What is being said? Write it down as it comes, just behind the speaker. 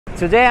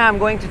Today I'm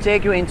going to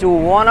take you into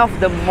one of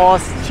the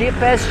most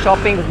cheapest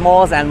shopping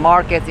malls and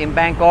markets in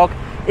Bangkok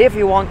if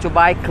you want to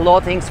buy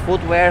clothing,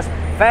 footwear,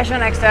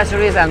 fashion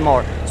accessories and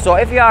more. So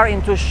if you are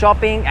into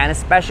shopping and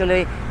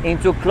especially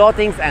into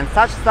clothing and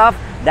such stuff,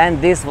 then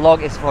this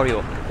vlog is for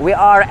you. We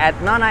are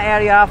at Nana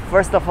area.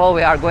 First of all,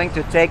 we are going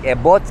to take a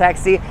boat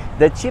taxi,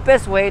 the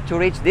cheapest way to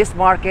reach this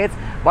market.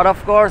 But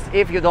of course,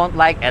 if you don't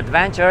like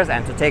adventures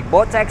and to take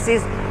boat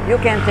taxis, you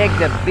can take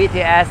the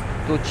BTS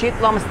to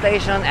Chitlom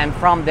station and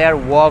from there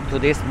walk to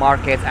these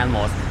markets and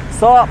malls.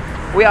 So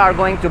we are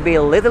going to be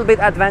a little bit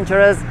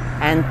adventurous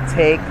and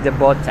take the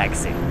boat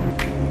taxi.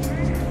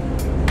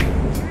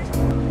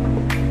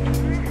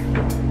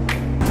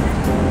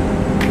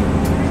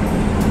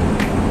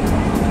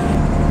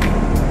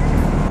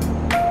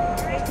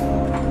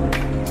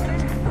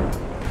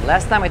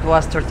 Last time it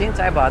was 13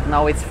 Thai baht,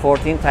 now it's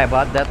 14 Thai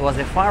baht. That was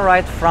a fun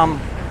ride from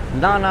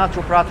Nana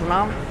to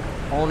Pratunam.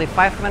 Only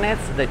 5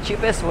 minutes, the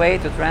cheapest way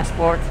to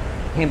transport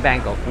in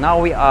Bangkok. Now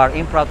we are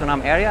in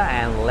Pratunam area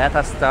and let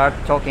us start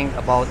talking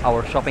about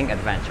our shopping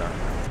adventure.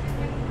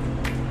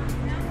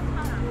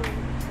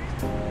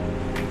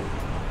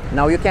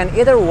 Now you can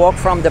either walk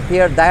from the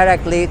pier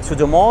directly to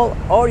the mall,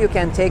 or you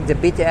can take the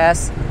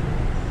BTS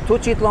to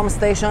Chitlom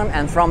station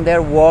and from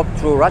there walk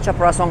through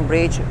Ratchaprasong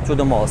bridge to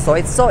the mall. So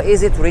it's so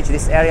easy to reach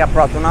this area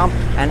Pratunam,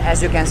 and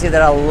as you can see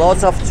there are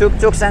lots of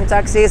tuk-tuks and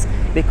taxis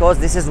because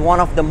this is one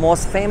of the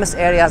most famous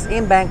areas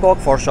in Bangkok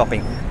for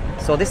shopping.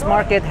 So this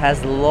market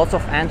has lots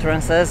of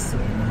entrances.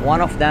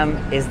 One of them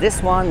is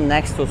this one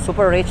next to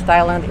Super Rich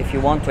Thailand if you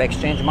want to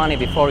exchange money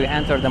before you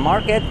enter the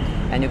market,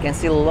 and you can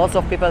see lots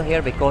of people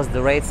here because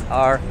the rates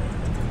are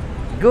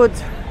good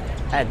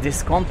at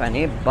this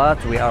company.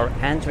 But we are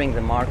entering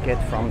the market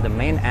from the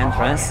main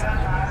entrance,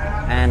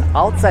 and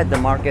outside the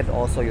market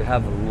also you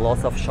have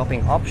lots of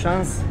shopping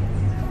options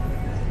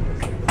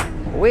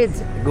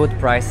with good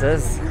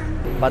prices.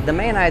 But the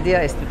main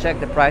idea is to check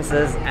the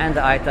prices and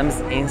the items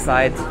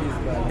inside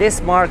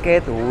this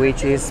market,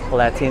 which is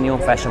Platinum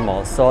Fashion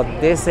Mall. So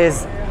this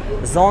is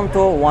Zone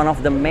 2, one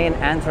of the main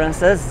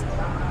entrances,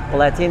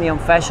 Platinum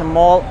Fashion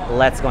Mall.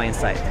 Let's go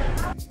inside.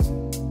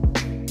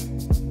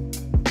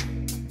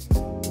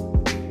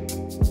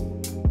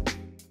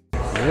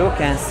 You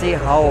can see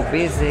how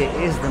busy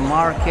is the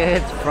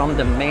market from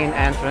the main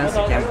entrance.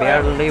 You can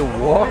barely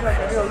walk,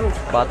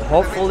 but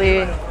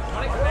hopefully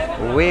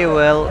we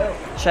will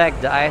check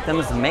the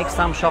items, make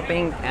some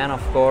shopping, and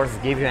of course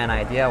give you an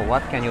idea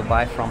what can you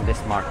buy from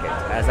this market.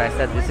 As I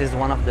said, this is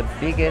one of the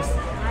biggest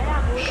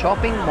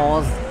shopping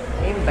malls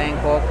in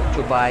Bangkok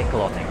to buy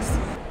clothing.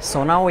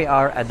 So now we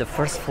are at the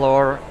first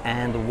floor,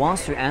 and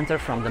once you enter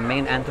from the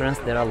main entrance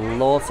there are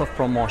lots of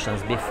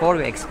promotions. Before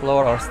you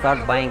explore or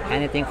start buying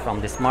anything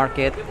from this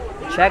market,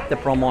 check the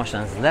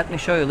promotions. Let me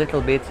show you a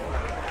little bit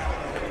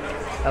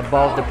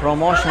about the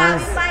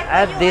promotions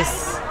at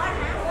this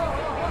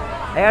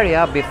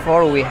area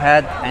before we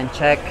head and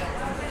check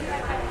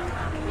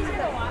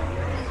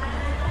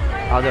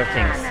other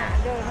things.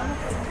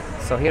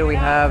 So here we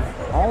have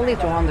only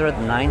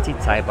 290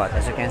 Thai baht.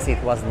 As you can see,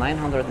 it was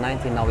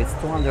 990, now it's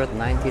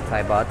 290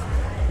 Thai baht.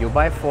 You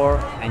buy 4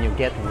 and you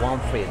get 1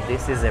 free.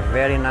 This is a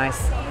very nice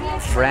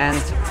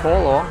brand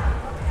polo,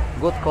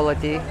 good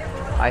quality.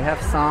 I have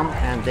some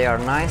and they are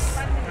nice.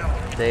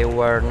 They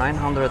were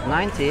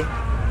 990,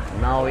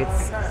 now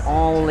it's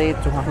only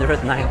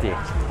 290.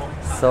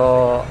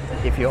 So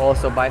if you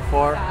also buy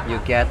 4, you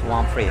get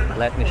 1 free.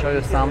 Let me show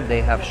you some.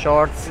 They have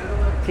shorts,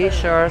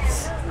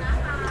 t-shirts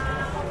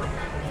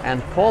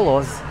and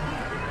polos.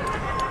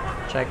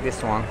 Check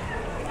this one.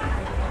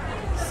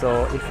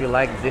 So if you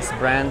like this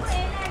brand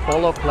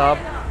Polo Club,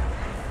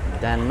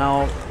 then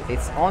now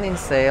it's on in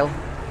sale,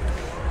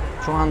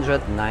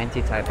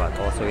 290 Thai baht.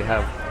 Also you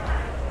have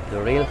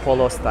the real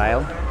polo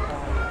style.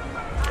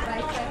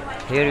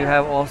 Here you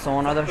have also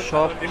another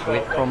shop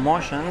with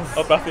promotions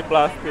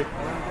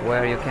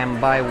where you can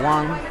buy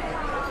one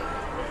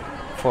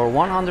for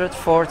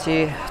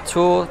 140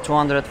 to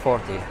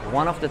 240.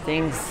 One of the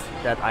things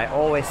that I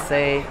always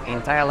say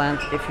in Thailand,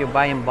 if you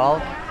buy in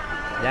bulk,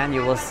 then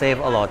you will save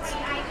a lot.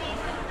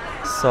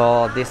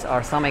 So these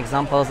are some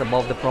examples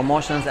about the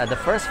promotions at the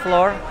first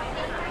floor.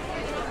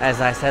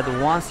 As I said,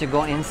 once you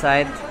go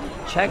inside,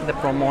 check the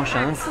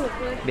promotions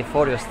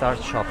before you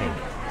start shopping.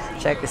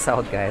 Check this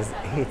out, guys.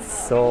 It's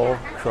so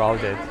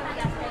crowded.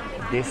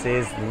 This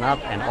is not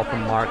an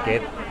open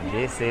market.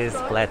 This is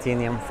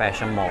Platinum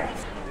Fashion Mall.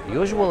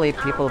 Usually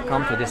people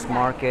come to this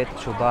market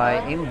to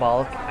buy in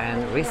bulk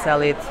and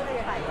resell it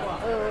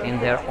in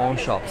their own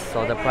shops.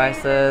 So the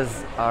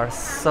prices are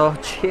so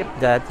cheap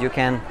that you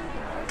can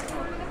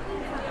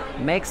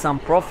make some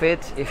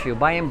profit if you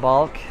buy in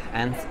bulk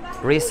and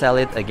resell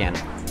it again.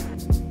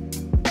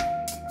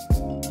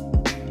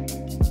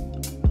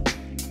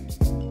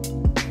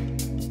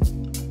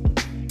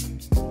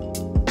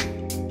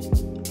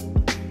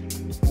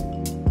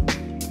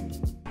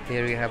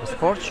 Here you have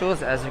sports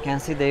shoes. As you can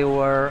see, they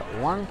were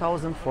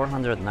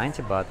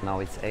 1,490 baht, now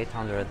it's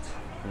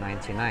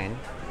 899.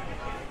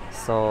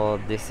 So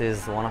this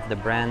is one of the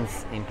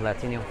brands in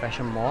Platinum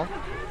Fashion Mall.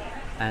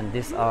 And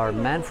these are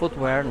men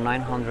footwear,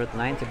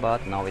 990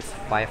 baht. Now it's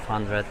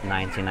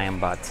 599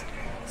 baht.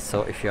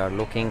 So if you are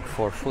looking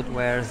for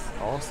footwears,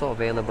 also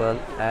available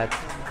at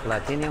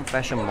Platinum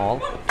Fashion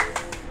Mall.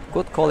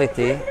 Good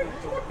quality,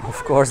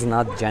 of course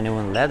not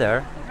genuine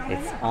leather.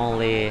 It's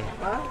only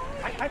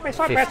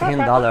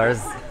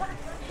 $15,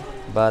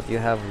 but you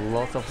have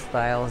lots of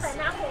styles,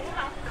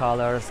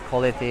 colors,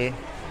 quality.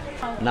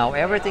 Now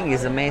everything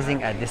is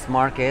amazing at this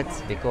market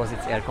because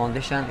it's air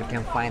conditioned. You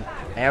can find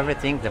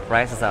everything. The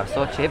prices are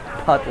so cheap,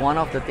 but one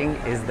of the things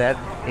is that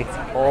it's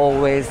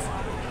always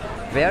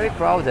very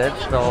crowded.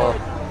 So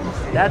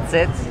that's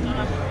it.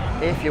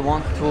 If you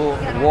want to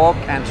walk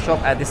and shop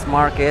at this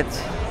market,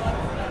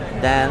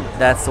 then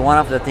that's one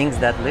of the things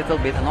that little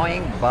bit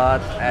annoying,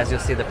 but as you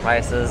see, the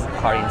prices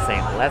are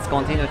insane. Let's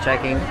continue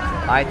checking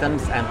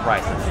items and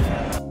prices.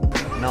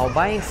 Now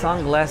buying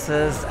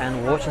sunglasses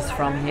and watches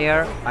from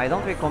here, I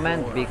don't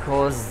recommend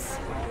because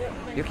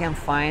you can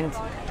find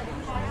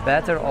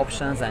better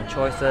options and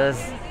choices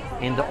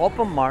in the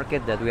open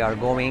market that we are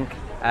going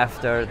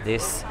after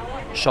this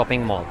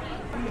shopping mall.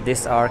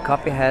 These are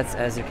copy hats,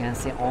 as you can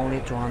see,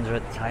 only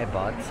 200 Thai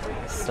baht.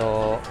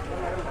 So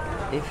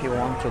if you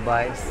want to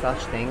buy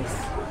such things,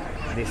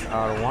 these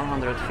are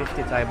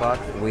 150 Thai baht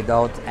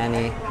without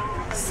any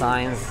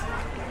signs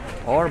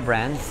or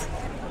brands.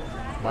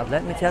 But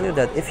let me tell you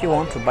that if you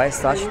want to buy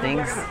such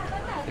things,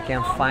 you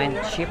can find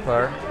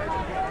cheaper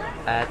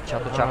at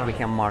Chatuchak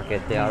Weekend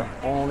Market. They are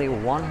only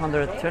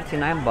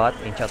 139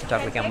 baht in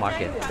Chatuchak Weekend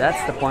Market.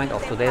 That's the point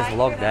of today's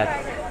vlog, that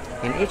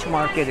in each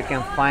market you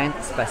can find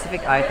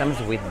specific items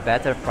with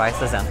better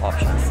prices and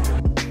options.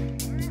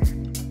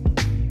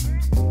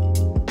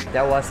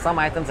 There was some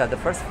items at the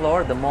first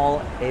floor. The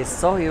mall is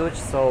so huge,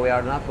 so we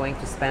are not going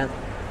to spend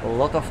a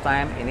lot of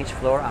time in each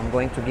floor. I'm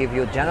going to give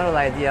you a general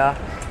idea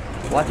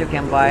what you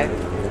can buy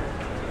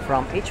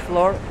from each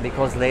floor,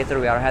 because later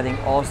we are heading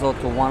also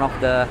to one of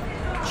the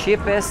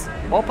cheapest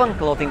open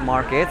clothing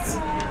markets.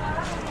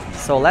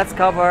 So let's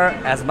cover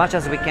as much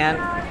as we can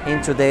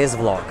in today's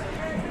vlog.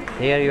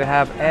 Here you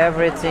have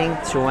everything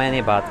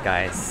 20 baht,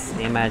 guys.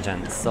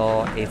 Imagine.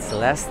 So it's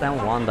less than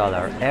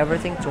 $1.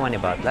 Everything 20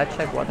 baht. Let's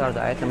check what are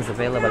the items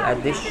available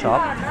at this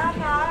shop.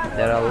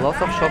 There are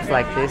lots of shops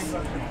like this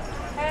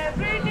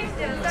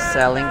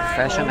selling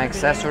fashion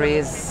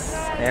accessories.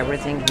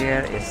 Everything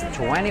here is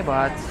 20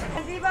 baht.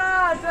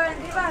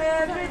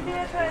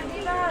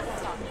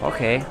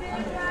 Okay,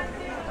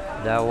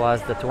 that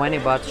was the 20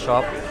 baht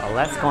shop.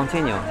 Let's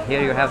continue.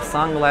 Here you have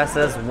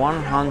sunglasses,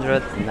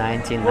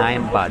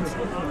 199 baht.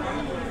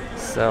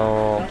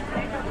 So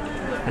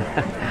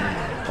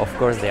of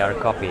course they are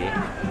copy.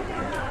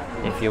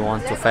 If you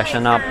want to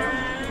fashion up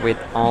with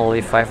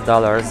only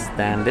 $5,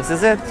 then this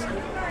is it.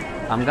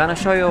 I'm gonna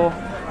show you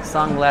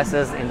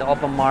sunglasses in the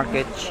open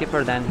market,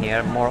 cheaper than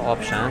here, more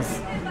options.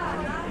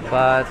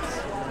 But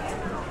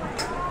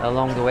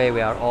along the way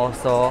we are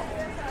also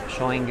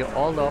showing you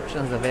all the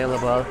options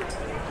available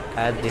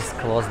at this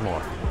closed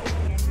mall.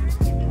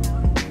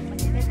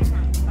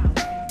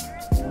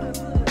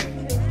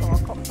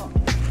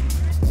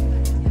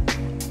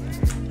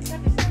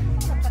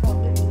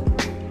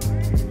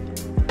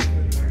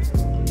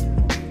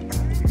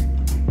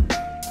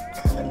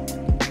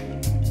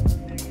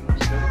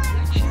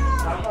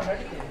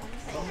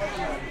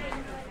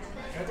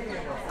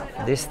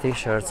 These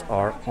t-shirts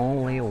are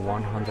only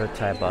 100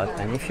 Thai baht,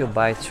 and if you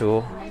buy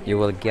two, you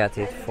will get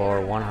it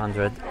for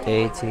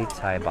 180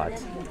 Thai baht.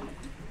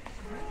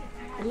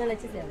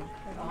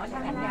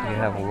 You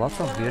have lots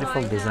of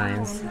beautiful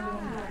designs,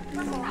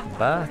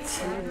 but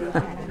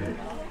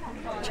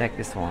check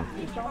this one.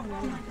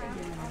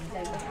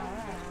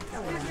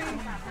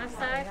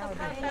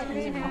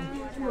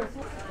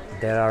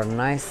 There are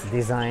nice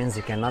designs.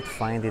 You cannot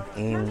find it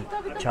in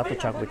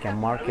Chatuchak Weekend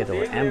Market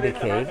or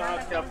MBK.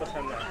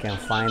 You can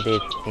find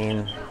it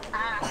in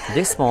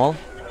this mall.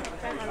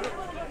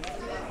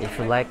 If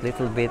you like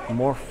little bit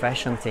more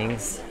fashion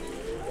things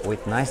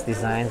with nice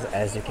designs,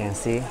 as you can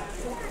see,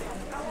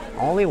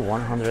 only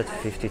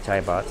 150 Thai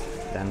baht,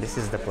 then this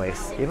is the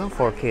place. Even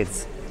for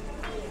kids,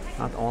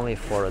 not only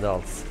for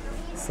adults.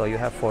 So you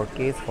have for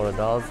kids, for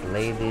adults,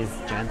 ladies,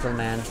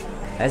 gentlemen.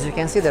 As you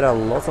can see, there are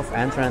lots of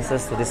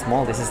entrances to this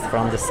mall. This is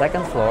from the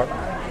second floor,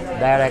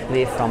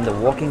 directly from the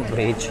walking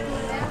bridge.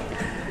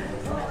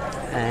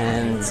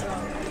 And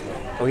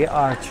we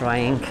are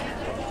trying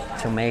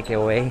to make a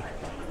way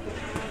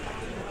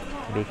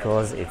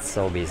because it's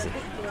so busy.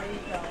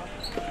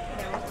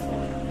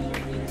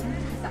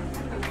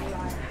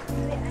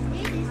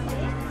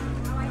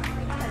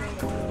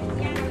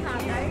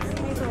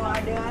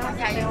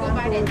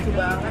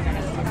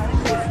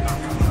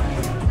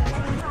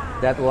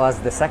 That was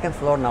the second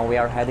floor. Now we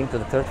are heading to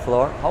the third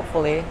floor.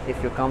 Hopefully,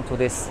 if you come to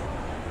this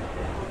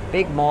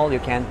big mall, you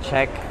can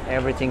check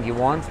everything you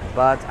want,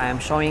 but I am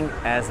showing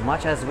as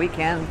much as we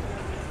can.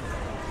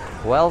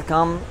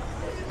 Welcome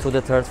to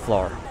the third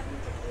floor.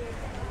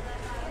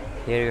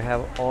 Here you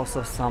have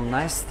also some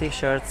nice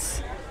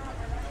t-shirts,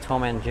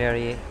 Tom and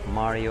Jerry,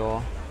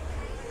 Mario,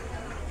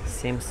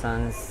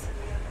 Simpsons.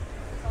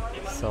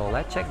 So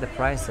let's check the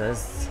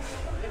prices.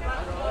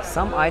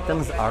 some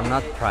items are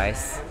not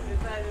priced,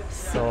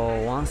 so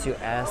once you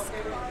ask,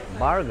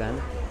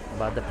 bargain,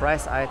 but the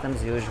price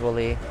items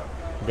usually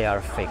they are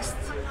fixed.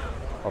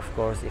 Of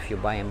course, if you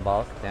buy in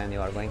bulk, then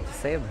you are going to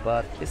save,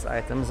 but these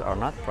items are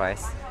not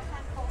priced.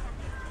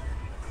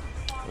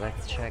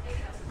 Let's check.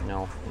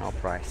 No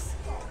price.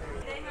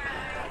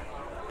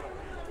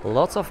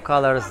 Lots of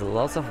colors,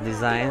 lots of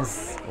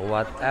designs.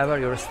 Whatever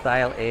your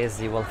style is,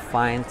 you will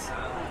find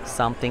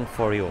something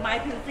for you.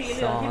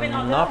 So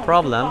no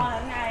problem.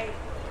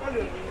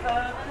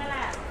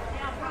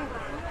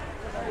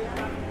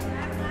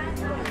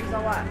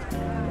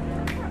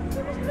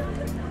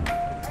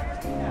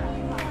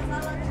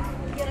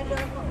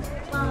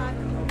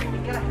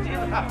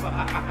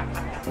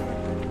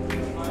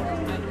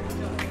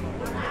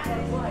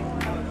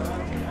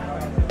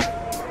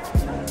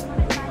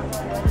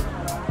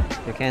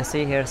 You can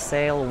see here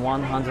sale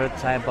 100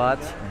 Thai baht,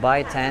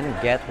 buy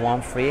 10 get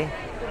 1 free.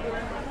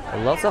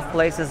 Lots of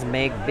places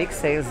make big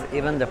sales,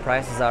 even the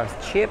prices are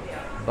cheap,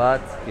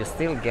 but you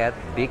still get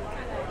big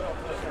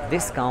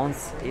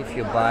discounts if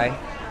you buy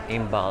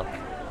in bulk.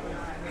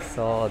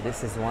 So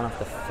this is one of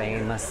the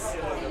famous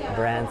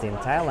brands in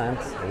Thailand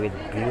with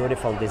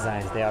beautiful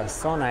designs. They are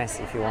so nice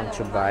if you want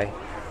to buy.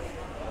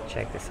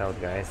 Check this out,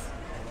 guys.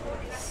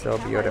 So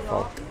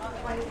beautiful.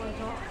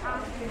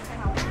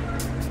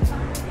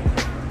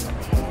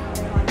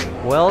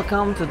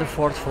 Welcome to the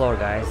 4th floor,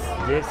 guys.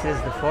 This is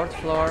the 4th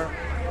floor.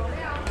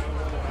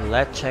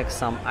 Let's check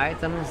some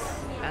items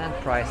and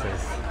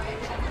prices.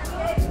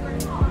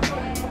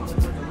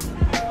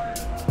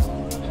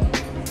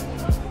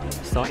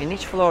 So in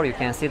each floor you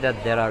can see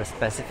that there are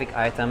specific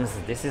items.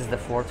 This is the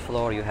 4th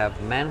floor. You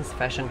have men's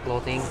fashion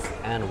clothing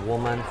and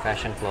women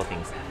fashion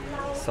clothing.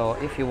 So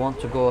if you want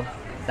to go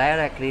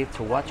directly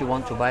to what you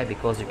want to buy,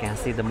 because you can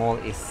see the mall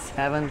is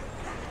 7th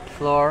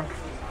floor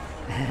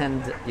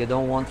and you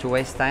don't want to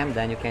waste time,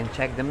 then you can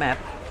check the map.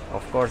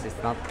 Of course,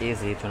 it's not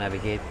easy to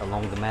navigate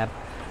along the map,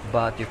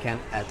 but you can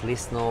at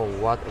least know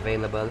what's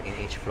available in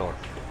each floor.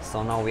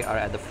 So now we are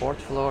at the 4th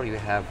floor. You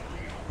have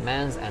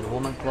men's and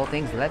women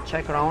clothing. Let's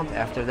check around.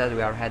 After that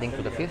we are heading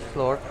to the 5th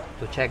floor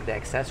to check the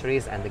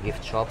accessories and the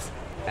gift shops,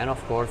 and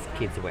of course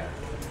kids wear.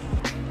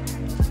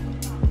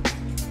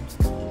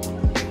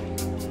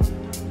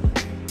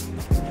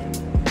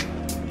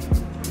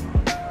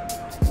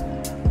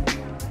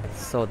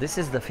 So this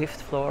is the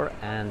 5th floor,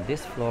 and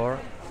this floor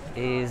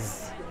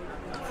is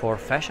for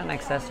fashion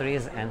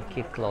accessories and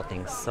kid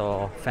clothing.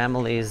 So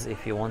families,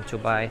 if you want to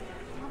buy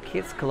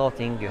kids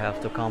clothing, you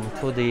have to come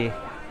to the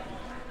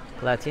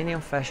Platinum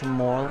Fashion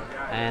Mall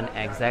and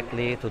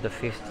exactly to the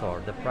 5th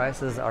floor. The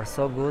prices are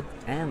so good,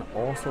 and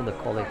also the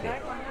quality.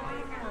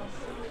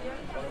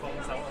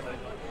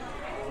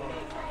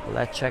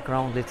 Let's check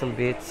around a little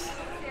bit.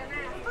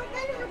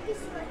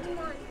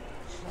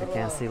 You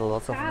can see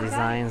lots of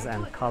designs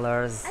and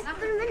colors,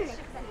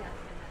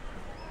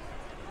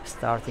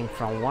 starting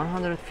from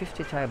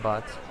 150 Thai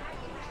baht.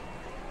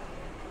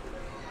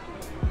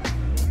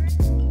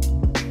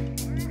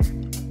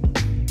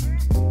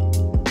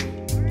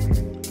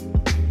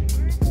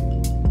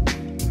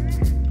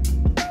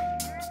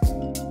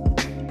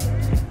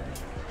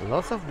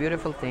 Lots of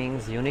beautiful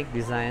things, unique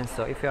designs.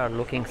 So if you are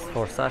looking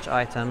for such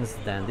items,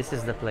 then this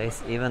is the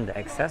place. Even the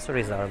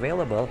accessories are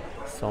available.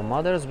 So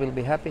mothers will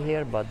be happy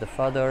here, but the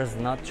fathers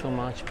not too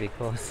much,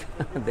 because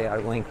they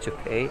are going to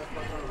pay.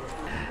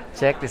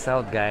 Check this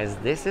out, guys.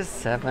 This is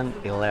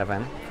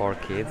 7-Eleven for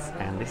kids,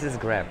 and this is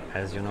Grab.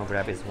 As you know,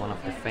 Grab is one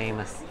of the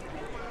famous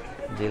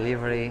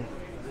delivery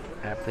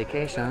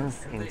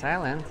applications in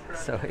Thailand.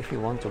 So if you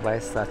want to buy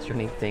such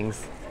unique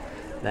things,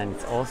 then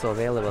it's also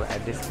available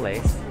at this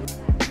place.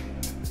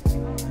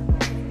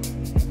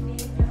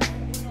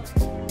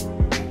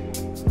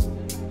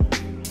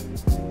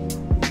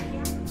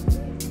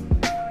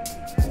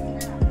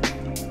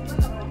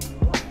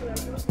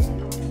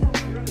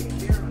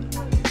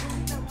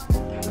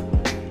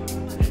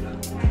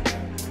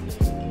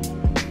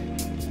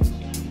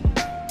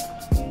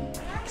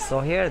 So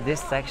here, this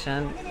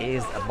section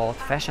is about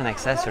fashion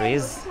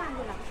accessories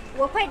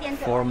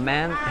for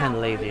men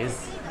and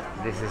ladies.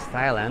 This is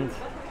Thailand.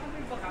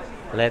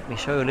 Let me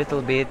show you a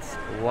little bit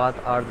what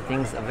are the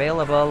things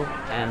available,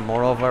 and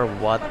moreover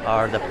what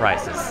are the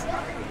prices.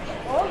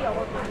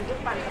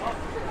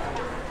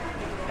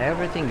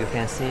 Everything you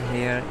can see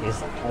here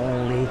is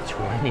only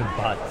 20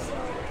 baht.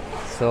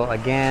 So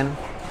again,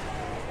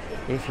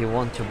 if you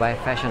want to buy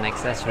fashion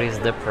accessories,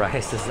 the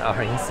prices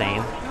are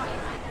insane.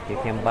 You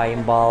can buy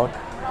in bulk.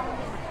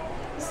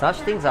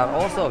 Such things are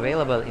also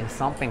available in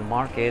shopping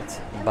market,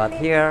 but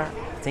here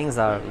things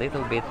are a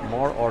little bit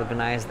more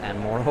organized, and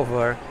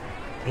moreover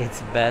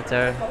it's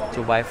better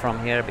to buy from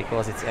here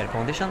because it's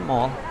air-conditioned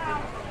mall.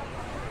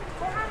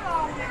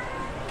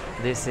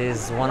 This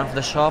is one of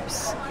the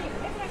shops,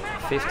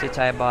 50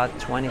 Thai baht,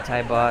 20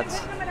 Thai baht.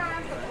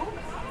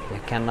 You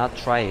cannot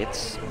try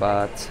it,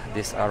 but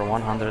these are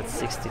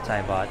 160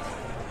 Thai baht.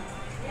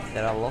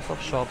 There are lots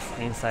of shops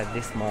inside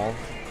this mall.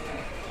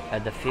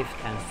 at the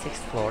 5th and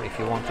 6th floor if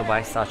you want to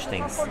buy such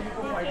things.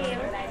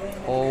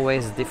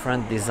 Always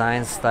different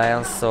design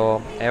styles,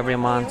 so every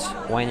month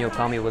when you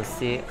come you will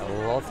see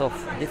a lot of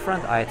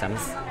different items.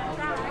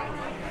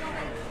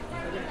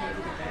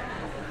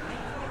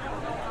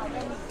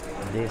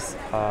 These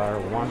are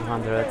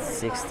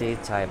 160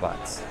 Thai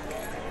bahts.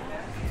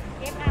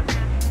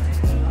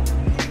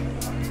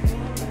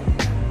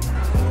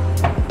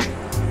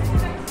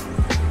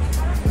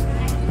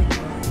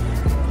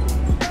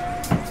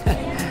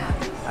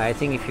 I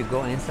think if you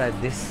go inside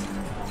this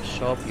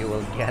shop you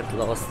will get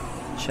lost.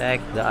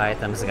 Check the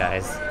items,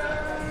 guys.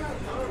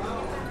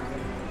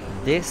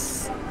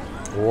 These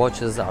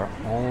watches are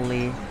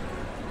only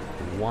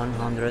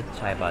 100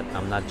 Thai baht.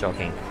 I'm not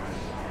joking.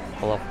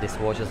 All of these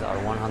watches are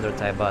 100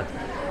 Thai baht.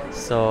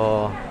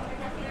 So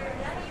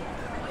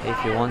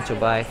if you want to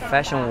buy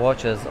fashion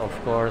watches, of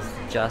course,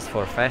 just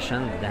for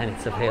fashion, then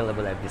it's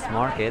available at this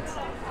market.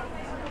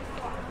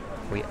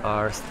 We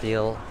are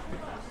still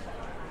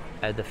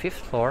at the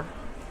 5th floor.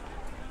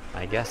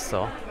 I guess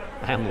so.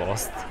 I am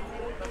lost.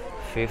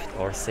 5th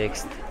or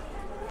 6th.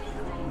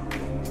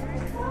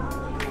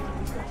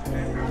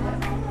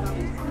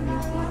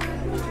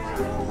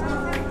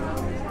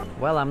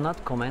 Well, I'm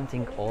not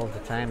commenting all the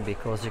time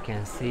because you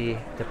can see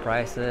the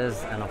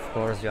prices and of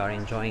course you are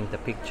enjoying the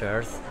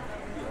pictures.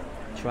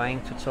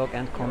 Trying to talk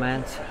and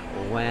comment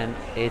when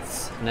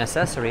it's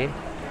necessary.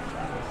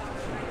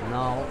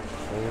 Now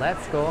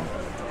let's go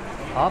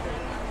up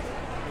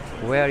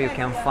where you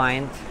can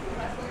find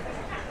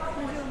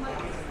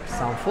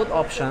some food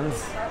options,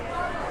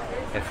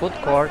 a food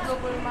court,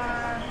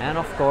 and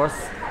of course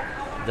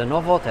the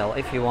Novotel.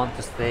 If you want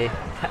to stay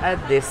at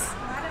this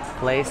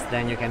place,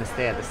 then you can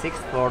stay at the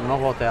 6th floor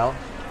Novotel,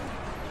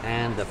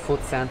 and the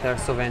food center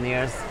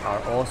souvenirs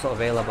are also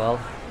available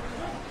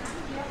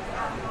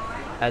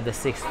at the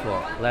 6th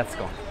floor. Let's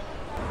go.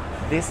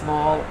 This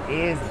mall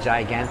is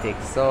gigantic,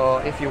 so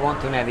if you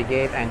want to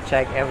navigate and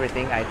check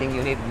everything, I think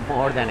you need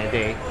more than a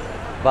day.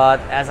 But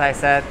as I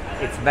said,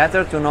 it's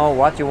better to know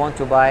what you want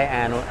to buy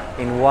and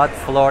in what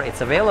floor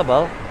it's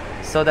available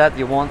so that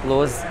you won't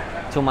lose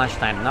too much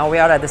time. Now we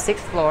are at the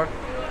 6th floor.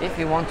 If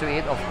you want to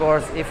eat, of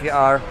course, if you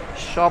are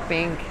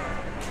shopping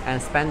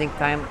and spending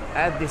time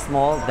at this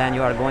mall, then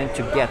you are going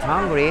to get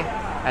hungry.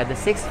 At the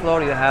 6th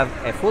floor you have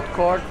a food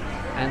court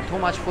and too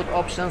much food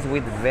options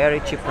with very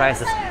cheap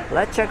prices.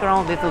 Let's check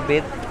around a little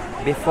bit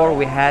before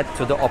we head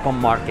to the open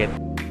market.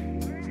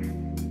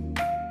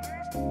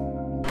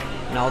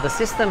 Now the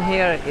system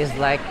here is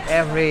like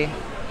every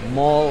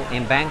mall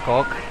in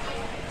Bangkok.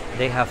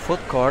 They have food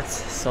courts,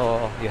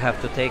 so you have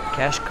to take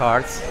cash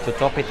cards to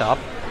top it up.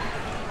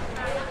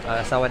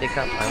 Sawadee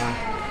krap,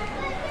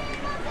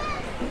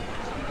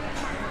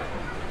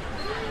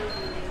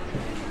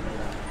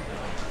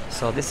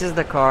 So this is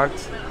the card.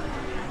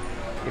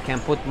 You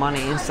can put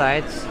money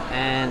inside,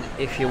 and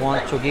if you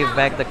want to give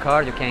back the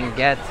card, you can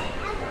get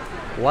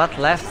what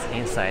left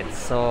inside.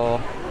 So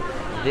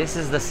this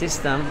is the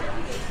system,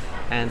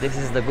 and this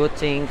is the good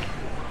thing.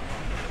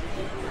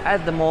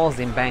 At the malls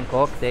in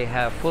Bangkok, they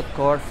have food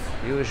courts,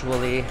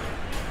 usually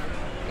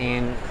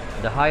in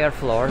the higher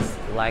floors,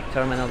 like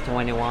Terminal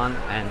 21,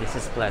 and this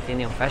is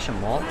Platinum Fashion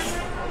Mall.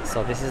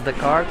 So this is the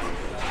card.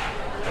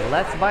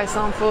 Let's buy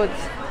some food.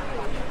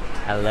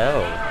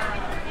 Hello.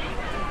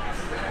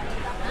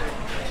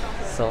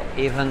 So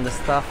even the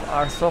staff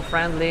are so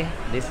friendly.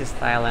 This is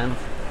Thailand.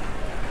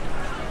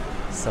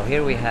 So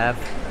here we have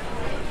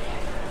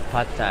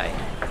Pad Thai.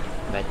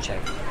 Let's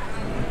check.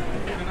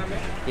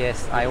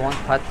 Yes, I want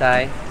Pad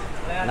Thai,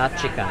 not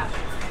chicken,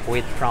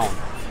 with prawn.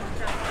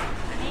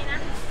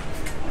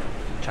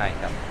 Chai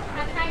cup.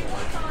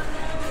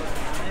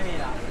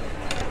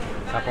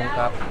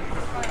 Cup.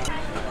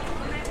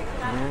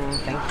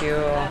 Thank you.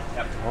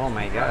 Oh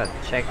my god,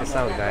 check this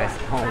out, guys.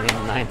 Only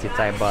 90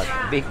 Thai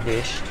baht. Big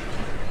dish.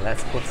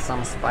 Let's put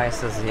some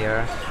spices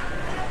here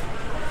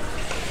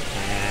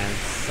and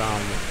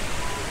some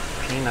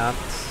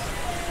peanuts.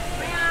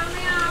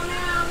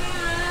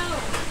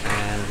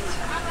 And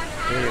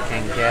here you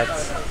can get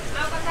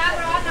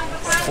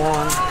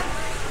spoon.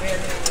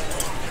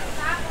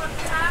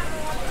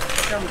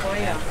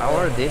 And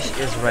our dish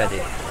is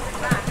ready.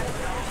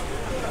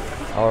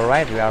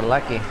 Alright, we are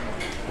lucky.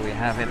 We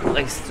have a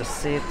place to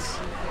sit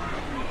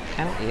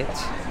and eat.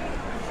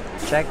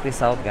 Check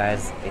this out,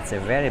 guys. It's a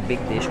very big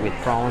dish with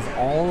prawns.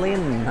 Only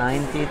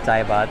 90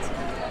 Thai baht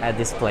at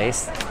this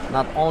place.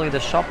 Not only the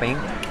shopping.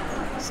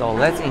 So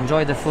let's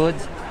enjoy the food.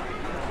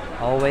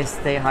 Always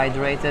stay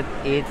hydrated.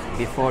 Eat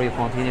before you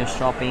continue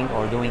shopping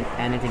or doing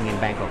anything in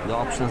Bangkok. The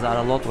options are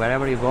a lot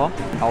wherever you go.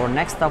 Our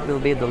next stop will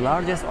be the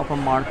largest open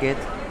market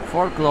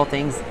for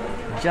clothing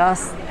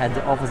just at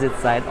the opposite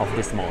side of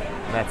this mall.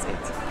 That's it.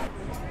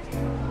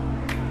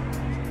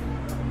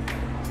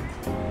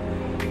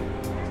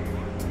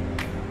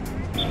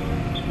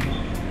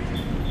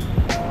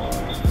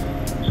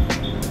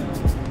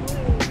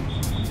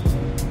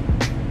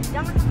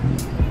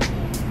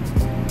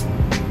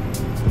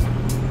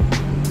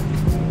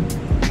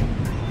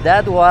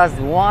 That was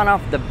one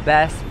of the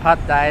best pad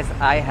thais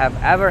I have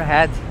ever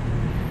had.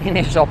 in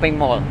a shopping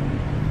mall.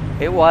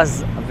 It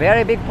was a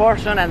very big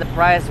portion and the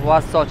price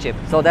was so cheap.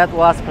 So that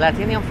was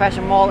Platinum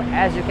Fashion Mall.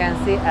 As you can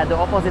see at the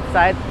opposite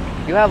side,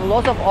 you have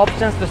lots of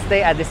options to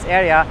stay at this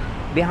area.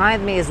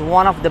 Behind me is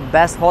one of the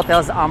best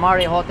hotels,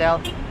 Amari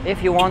Hotel.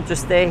 If you want to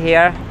stay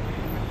here,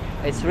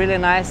 it's really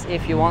nice.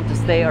 If you want to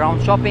stay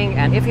around shopping,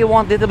 and if you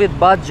want a little bit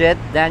budget,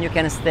 then you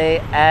can stay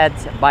at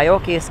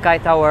Bayoki Sky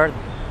Tower,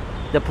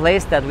 the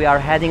place that we are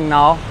heading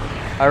now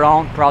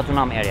around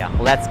Pratunam area.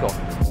 Let's go.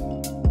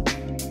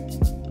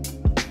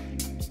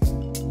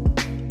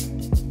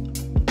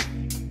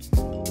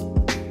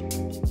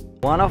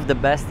 One of the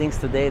best things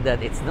today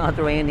that it's not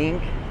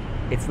raining,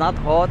 it's not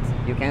hot.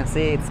 You can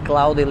see it's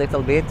cloudy a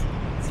little bit.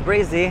 It's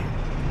breezy.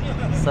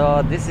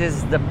 So this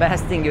is the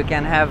best thing you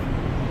can have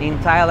in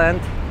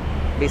Thailand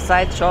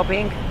besides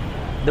shopping,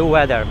 the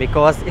weather.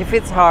 Because if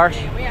it's harsh,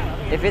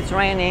 if it's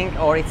raining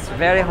or it's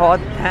very hot,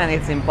 then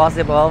it's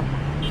impossible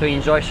to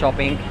enjoy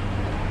shopping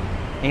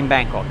in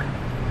Bangkok.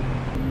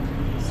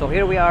 So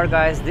here we are,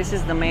 guys. This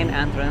is the main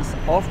entrance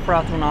of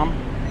Pratunam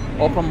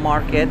Open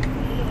Market.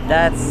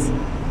 That's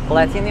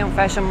Platinum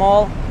Fashion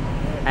Mall,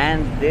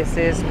 and this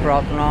is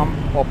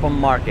Pratunam Open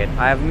Market.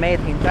 I have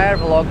made entire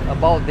vlog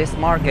about this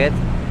market,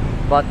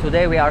 but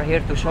today we are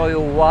here to show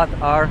you what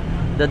are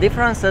the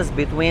differences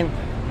between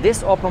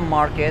this open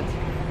market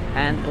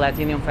and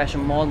Platinum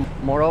Fashion Mall.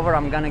 Moreover,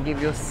 I'm gonna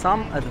give you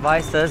some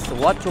advices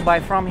what to buy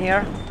from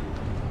here,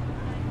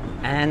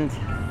 and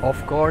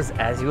of course,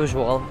 as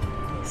usual,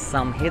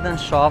 some hidden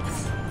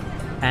shops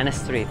and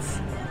streets.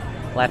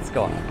 Let's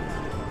go.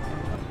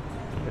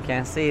 You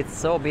can see it's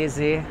so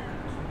busy.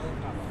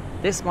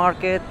 This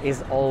market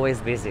is always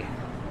busy.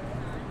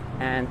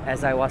 And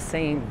as I was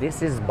saying,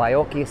 this is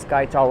Bayoki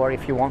Sky Tower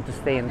if you want to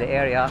stay in the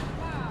area.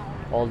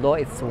 Although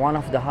it's one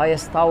of the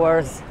highest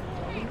towers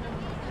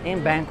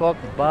in Bangkok,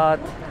 but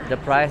the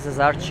prices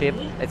are cheap.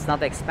 It's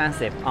not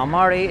expensive.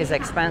 Amari is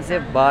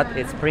expensive, but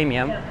it's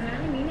premium.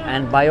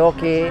 And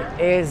Bayoki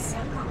is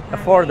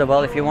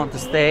affordable if you want to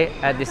stay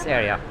at this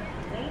area.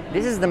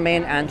 This is the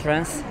main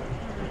entrance.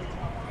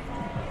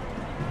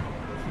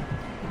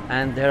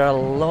 And there are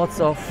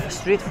lots of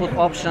street food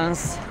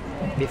options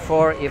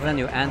before even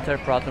you enter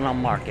Pratunam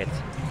Market.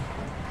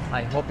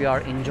 I hope you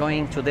are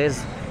enjoying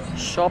today's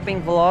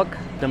shopping vlog.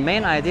 The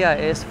main idea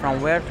is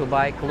from where to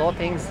buy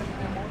clothing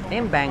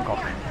in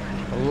Bangkok.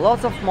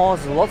 Lots of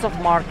malls, lots of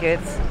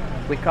markets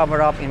we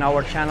cover up in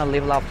our channel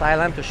Live Love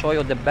Thailand to show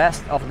you the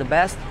best of the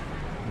best,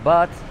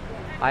 but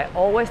I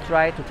always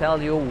try to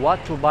tell you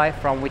what to buy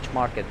from which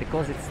market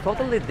because it's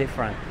totally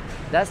different.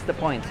 That's the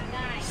point.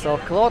 So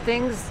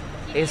clothing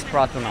is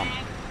Pratunam.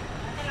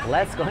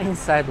 Let's go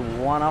inside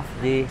one of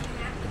the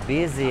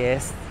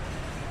busiest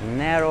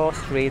narrow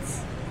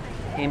streets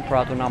in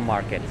Pratunam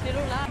Market.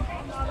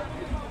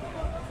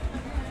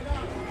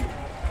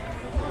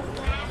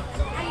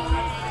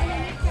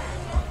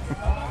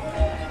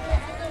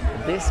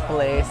 This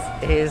place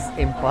is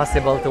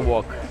impossible to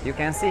walk. You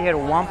can see here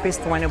 1 piece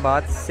 20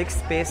 baht,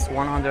 6 piece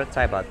 100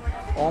 Thai baht.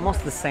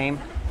 Almost the same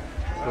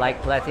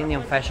like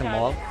Platinum Fashion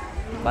Mall.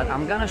 But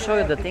I'm gonna show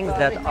you the things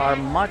that are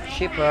much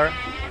cheaper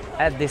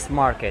at this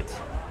market.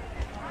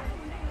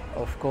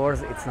 Of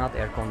course, it's not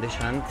air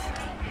conditioned.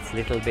 It's a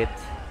little bit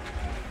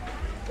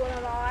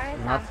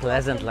not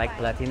pleasant like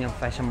Platinum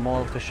Fashion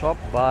Mall to shop,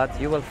 but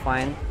you will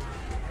find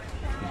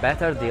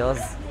better deals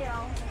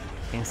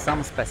in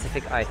some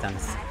specific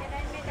items.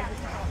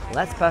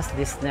 Let's pass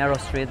this narrow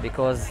street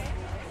because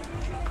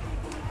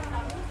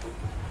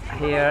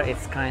here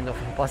it's kind of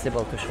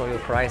impossible to show you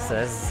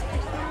prices.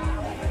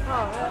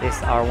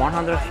 These are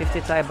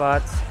 150 Thai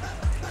baht,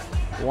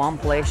 one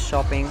place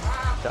shopping,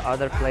 the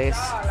other place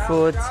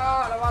food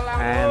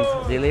and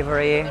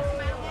delivery.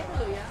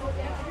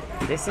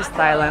 This is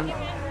Thailand,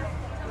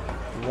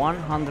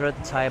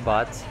 100 Thai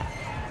baht.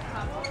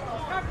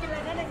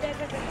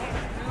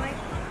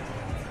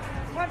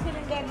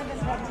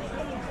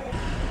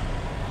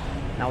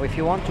 Now if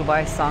you want to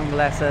buy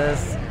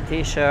sunglasses,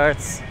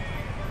 t-shirts,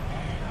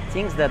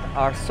 things that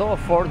are so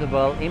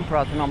affordable in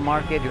Pratunam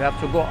Market, you have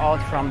to go out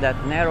from that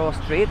narrow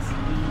street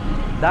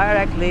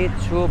directly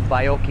to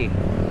Bayoki.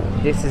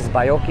 This is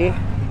Bayoki,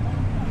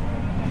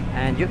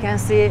 and you can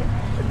see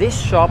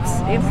these shops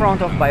in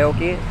front of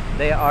Bayoki,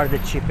 they are the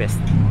cheapest.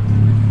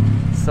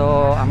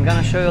 So I'm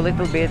gonna show you a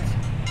little bit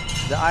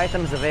the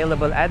items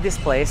available at this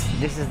place.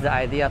 This is the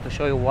idea to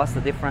show you what's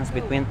the difference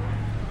between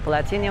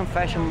Platinum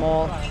Fashion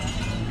Mall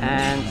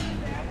and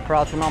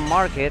Pratunam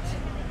Market.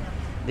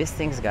 These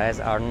things, guys,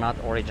 are not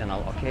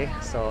original, okay?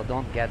 So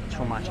don't get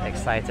too much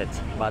excited.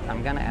 But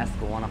I'm gonna ask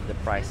one of the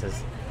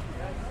prices.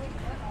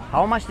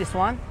 How much this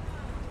one?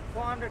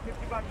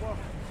 450 baht.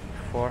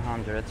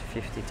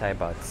 450 Thai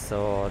baht.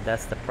 So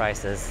that's the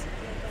prices.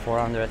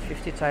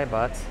 450 Thai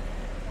baht,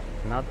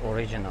 not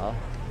original.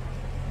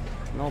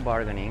 No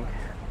bargaining.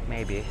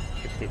 Maybe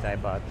 50 Thai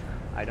baht.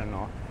 I don't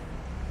know.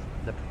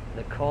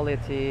 The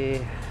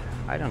quality,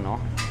 I don't know.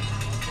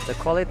 The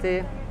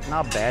quality,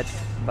 not bad,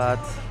 but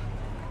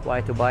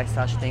why to buy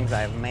such things.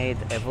 I've made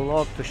a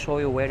vlog to show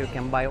you where you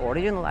can buy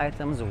original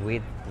items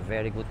with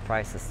very good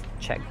prices.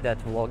 Check that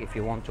vlog if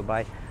you want to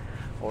buy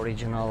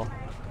original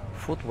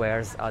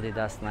footwears,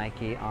 Adidas,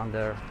 Nike,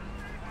 Under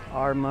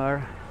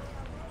Armour.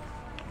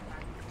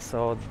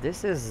 So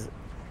this is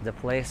the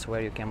place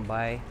where you can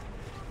buy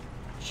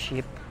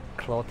cheap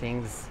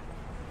clothings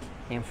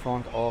in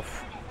front of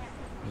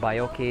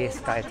Bayoki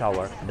Sky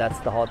Tower. That's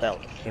the hotel.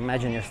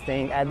 Imagine you're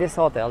staying at this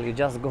hotel, you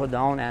just go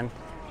down and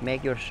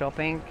make your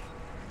shopping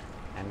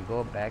and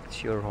go back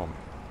to your room.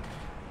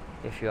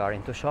 If you are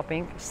into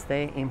shopping,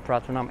 stay in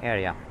Pratunam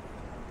area.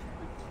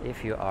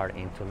 If you are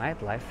into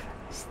nightlife,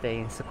 stay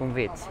in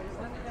Sukhumvit.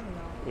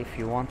 If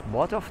you want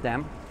both of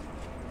them,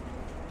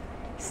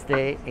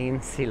 stay in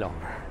Silom.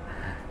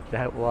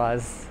 That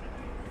was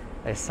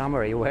a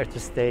summary where to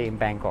stay in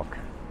Bangkok.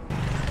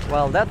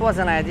 Well, that was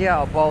an idea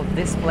about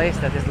this place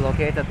that is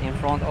located in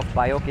front of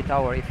Bayoki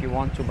Tower. If you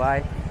want to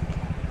buy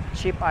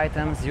cheap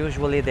items,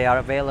 usually they are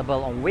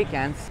available on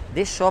weekends.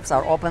 These shops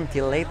are open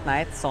till late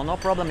night, so no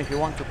problem if you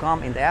want to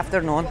come in the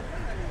afternoon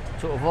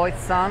to avoid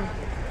sun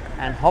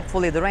and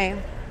hopefully the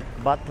rain.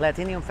 But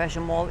Platinum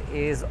Fashion Mall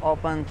is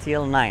open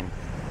till 9.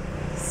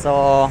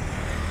 So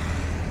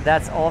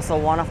that's also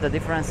one of the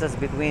differences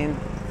between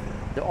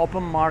the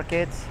open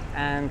market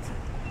and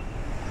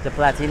the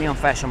Platinum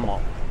Fashion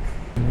Mall.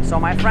 So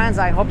my friends,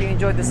 I hope you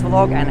enjoyed this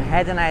vlog and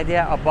had an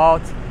idea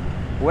about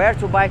where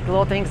to buy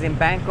clothing in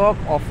Bangkok.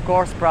 Of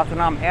course,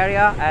 Pratunam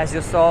area, as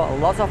you saw,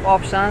 lots of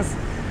options,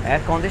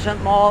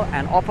 air-conditioned mall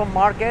and open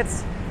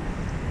markets.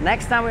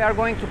 Next time we are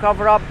going to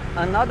cover up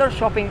another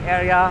shopping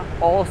area,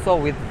 also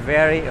with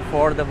very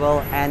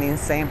affordable and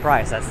insane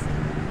prices.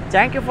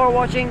 Thank you for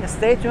watching,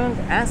 stay tuned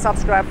and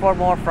subscribe for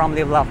more from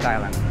Live Love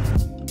Thailand.